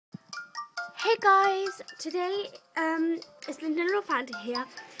Hey guys, today it's Nintendo Fanta here.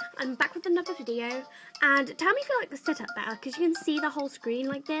 I'm back with another video, and tell me if you like the setup better, because you can see the whole screen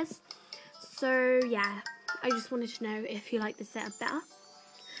like this. So yeah, I just wanted to know if you like the setup better.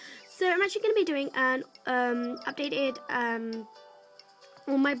 So I'm actually going to be doing an updated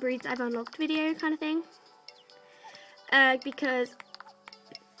all my breeds I've unlocked video kind of thing, because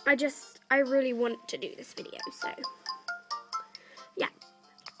I really want to do this video. So yeah.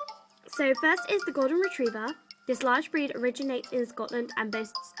 So first is the Golden Retriever. This large breed originates in Scotland and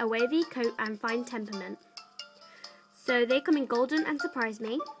boasts a wavy coat and fine temperament. So they come in Golden and Surprise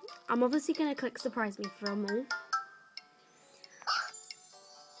Me. I'm obviously going to click Surprise Me for them all.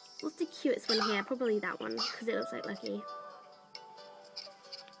 What's the cutest one here? Probably that one, because it looks like Lucky.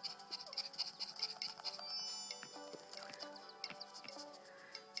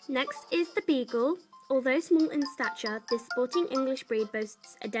 Next is the Beagle. Although small in stature, this sporting English breed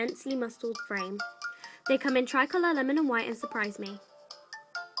boasts a densely muscled frame. They come in tricolour, lemon and white, and Surprise Me.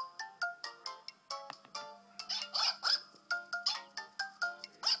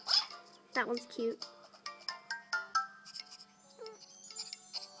 That one's cute.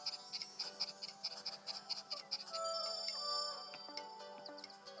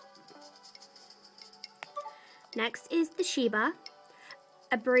 Next is the Shiba.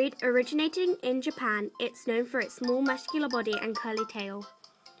 A breed originating in Japan, it's known for its small muscular body and curly tail.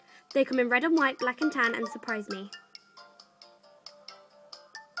 They come in red and white, black and tan, and Surprise Me.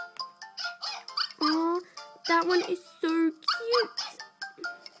 Aww, that one is so cute.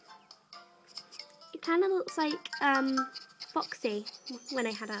 It kind of looks like Foxy when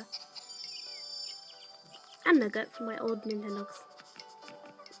I had her. And Nugget from my old Nintendogs.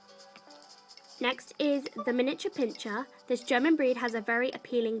 Next is the Miniature Pinscher. This German breed has a very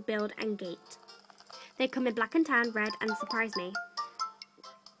appealing build and gait. They come in black and tan, red, and Surprise Me.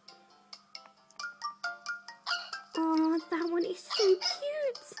 Oh, that one is so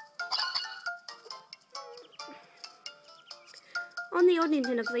cute! On the old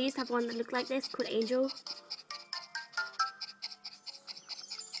Nintendo, because I used to have one that looked like this, called Angel.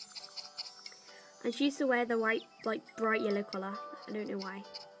 And she used to wear the white, like, bright yellow colour. I don't know why.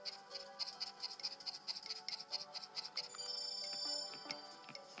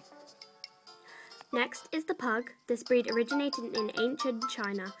 Next is the Pug. This breed originated in ancient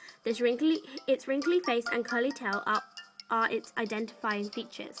China. Its wrinkly face and curly tail are its identifying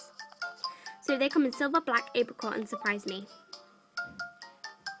features. So they come in silver, black, apricot, and Surprise Me.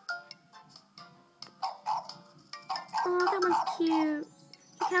 Oh, that one's cute.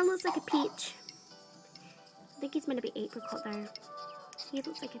 He kind of looks like a peach. I think he's meant to be apricot though. He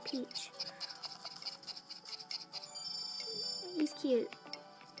looks like a peach. He's cute.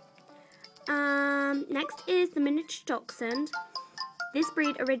 Next is the Miniature Dachshund. This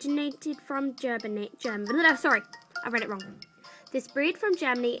breed originated from Germany. Sorry, I read it wrong. This breed from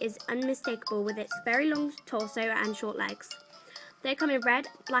Germany is unmistakable with its very long torso and short legs. They come in red,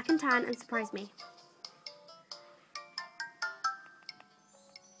 black and tan, and Surprise Me.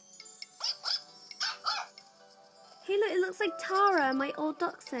 Hey look, it looks like Tara, my old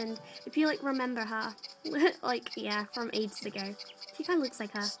dachshund. If you remember her. Yeah, from ages ago. She kind of looks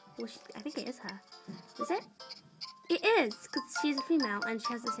like her. Well, I think it is her. Is it? It is, because she's a female and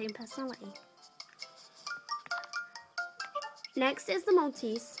she has the same personality. Next is the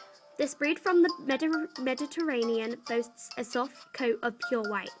Maltese. This breed from the Mediterranean boasts a soft coat of pure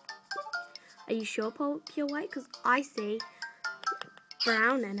white. Are you sure pure white? Because I see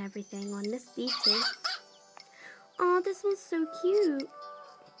brown and everything on these two. Oh, this one's so cute.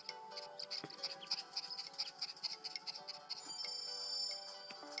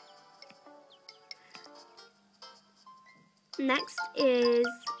 Next is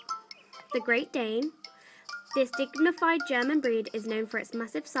the Great Dane. This dignified German breed is known for its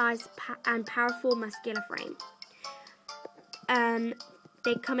massive size and powerful muscular frame.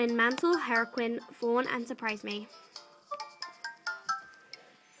 They come in mantle, harlequin, fawn, and Surprise Me.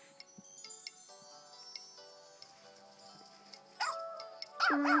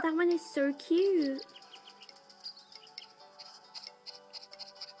 Oh, that one is so cute.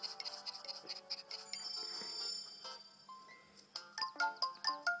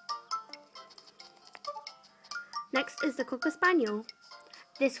 Next is the Cocker Spaniel.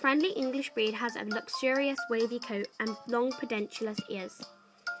 This friendly English breed has a luxurious wavy coat and long pedunculous ears.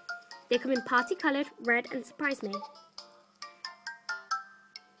 They come in party coloured, red, and Surprise Me.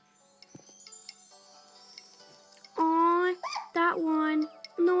 Aww, that one.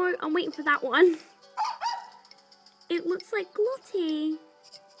 No, I'm waiting for that one. It looks like Lottie.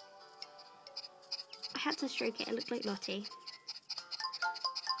 I had to stroke it, it looked like Lottie.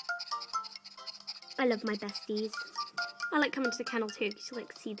 I love my besties. I like coming to the kennel too, because you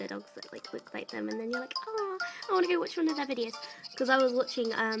like see the dogs that like look like them, and then you're like, oh, I want to go watch one of their videos. Because I was watching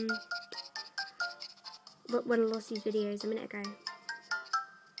one of Lottie's videos a minute ago.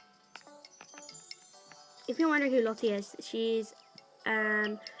 If you're wondering who Lottie is, she's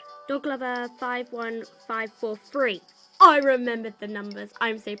Dog Lover 51543. I remembered the numbers.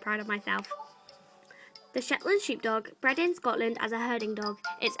 I'm so proud of myself. The Shetland Sheepdog, bred in Scotland as a herding dog.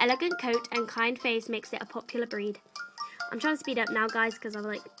 Its elegant coat and kind face makes it a popular breed. I'm trying to speed up now, guys, because I've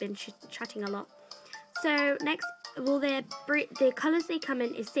like been chatting a lot. So next, well, the colours they come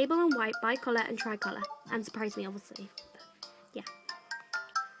in is sable and white, bicolor and tricolour, and surprise me, obviously. Yeah.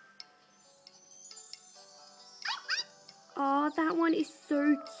 Oh, that one is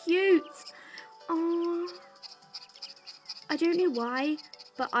so cute. Oh, I don't know why,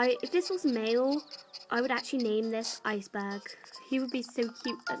 but if this was male, I would actually name this Iceberg. He would be so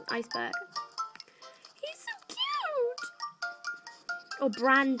cute as an iceberg. He's so cute. Or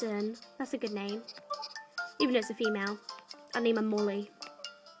Brandon. That's a good name. Even though it's a female. I'll name her Molly.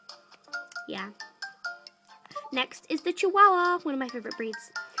 Yeah. Next is the Chihuahua, one of my favourite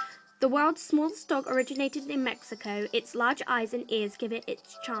breeds. The world's smallest dog originated in Mexico. Its large eyes and ears give it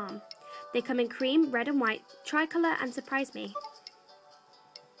its charm. They come in cream, red and white, tricolour and surprise me.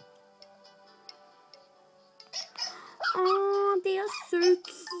 Oh, they are so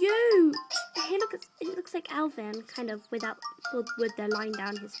cute. He looks like Alvin, kind of, with the line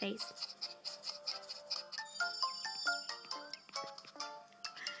down his face.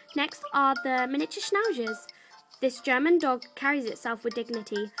 Next are the miniature Schnauzers. This German dog carries itself with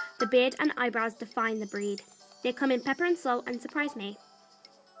dignity. The beard and eyebrows define the breed. They come in pepper and salt and surprise me.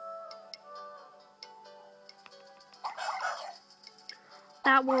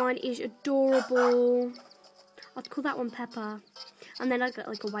 That one is adorable. I'd call that one Pepper. And then I've got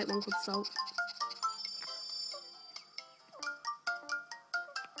like a white one called Salt.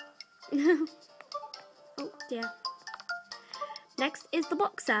 Oh dear. Next is the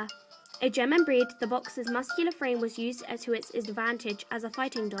Boxer. A German breed, the Boxer's muscular frame was used to its advantage as a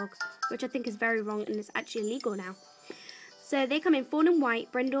fighting dog, which I think is very wrong and is actually illegal now. So they come in fawn and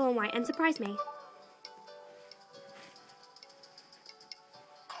white, brindle and white, and surprise me.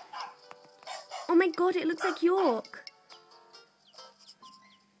 Oh my god, it looks like York.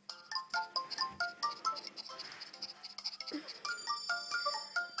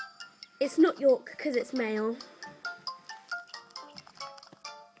 It's not York because it's male.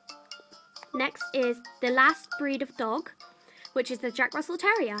 Next is the last breed of dog, which is the Jack Russell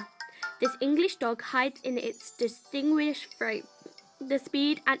Terrier. This English dog hides in its distinguished frame the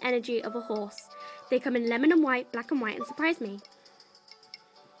speed and energy of a horse. They come in lemon and white, black and white, and surprise me.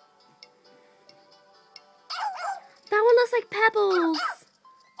 That one looks like Pebbles.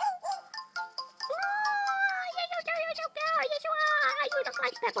 You look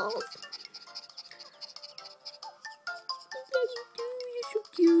like Pebbles. Yeah, you do. You're so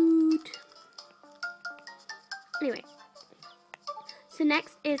cute. Anyway, so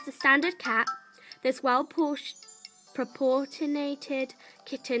next is the standard cat. This well-proportionated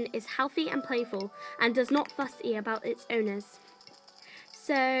kitten is healthy and playful and does not fussy about its owners.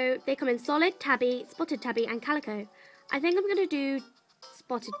 So they come in solid, tabby, spotted tabby, and calico. I think I'm going to do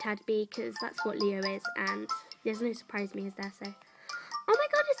spotted tabby because that's what Leo is, and there's no surprise me, is there? So, oh my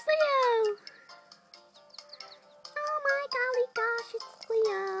god, it's Leo! Oh my golly gosh, it's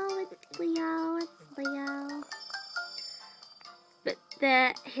Leo! It's Leo! It's Leo!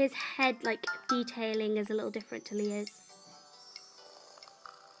 But his head like detailing is a little different to Leo's.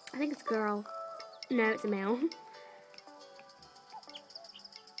 I think it's a girl. No, it's a male.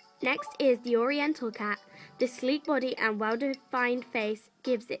 Next is the Oriental cat. The sleek body and well-defined face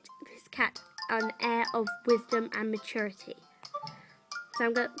gives this cat an air of wisdom and maturity.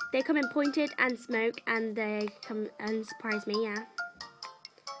 So they come in pointed and smoke, and they come and surprise me, yeah.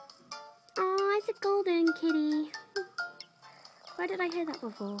 Oh, it's a golden kitty. Where did I hear that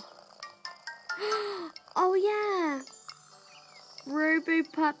before? Oh yeah,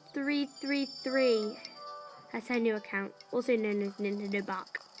 RoboPup333. That's her new account, also known as Nintendo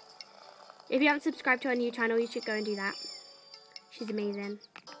Bark. If you haven't subscribed to her new channel, you should go and do that. She's amazing.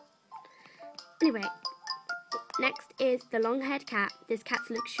 Anyway, next is the long-haired cat. This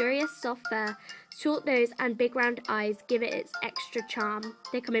cat's luxurious soft fur, short nose and big round eyes give it its extra charm.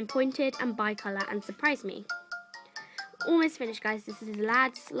 They come in pointed and bicolor and surprise me. Almost finished, guys. This is his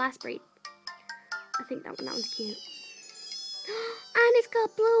last breed. I think that one's cute. And it's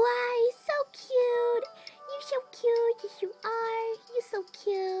got blue eyes. So cute. You're so cute. Yes, you are. You're so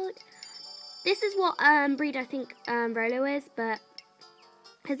cute. This is what breed I think Rolo is, but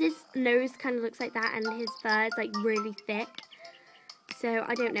because his nose kind of looks like that and his fur is like really thick. So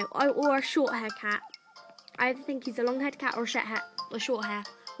I don't know. Or a short hair cat. I either think he's a long haired cat or a short hair,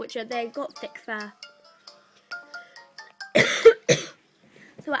 which they've got thick fur.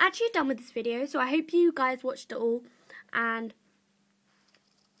 So we're actually done with this video. So I hope you guys watched it all, and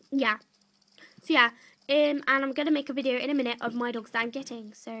yeah. So yeah, and I'm gonna make a video in a minute of my dogs that I'm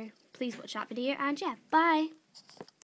getting. So please watch that video, and yeah, bye.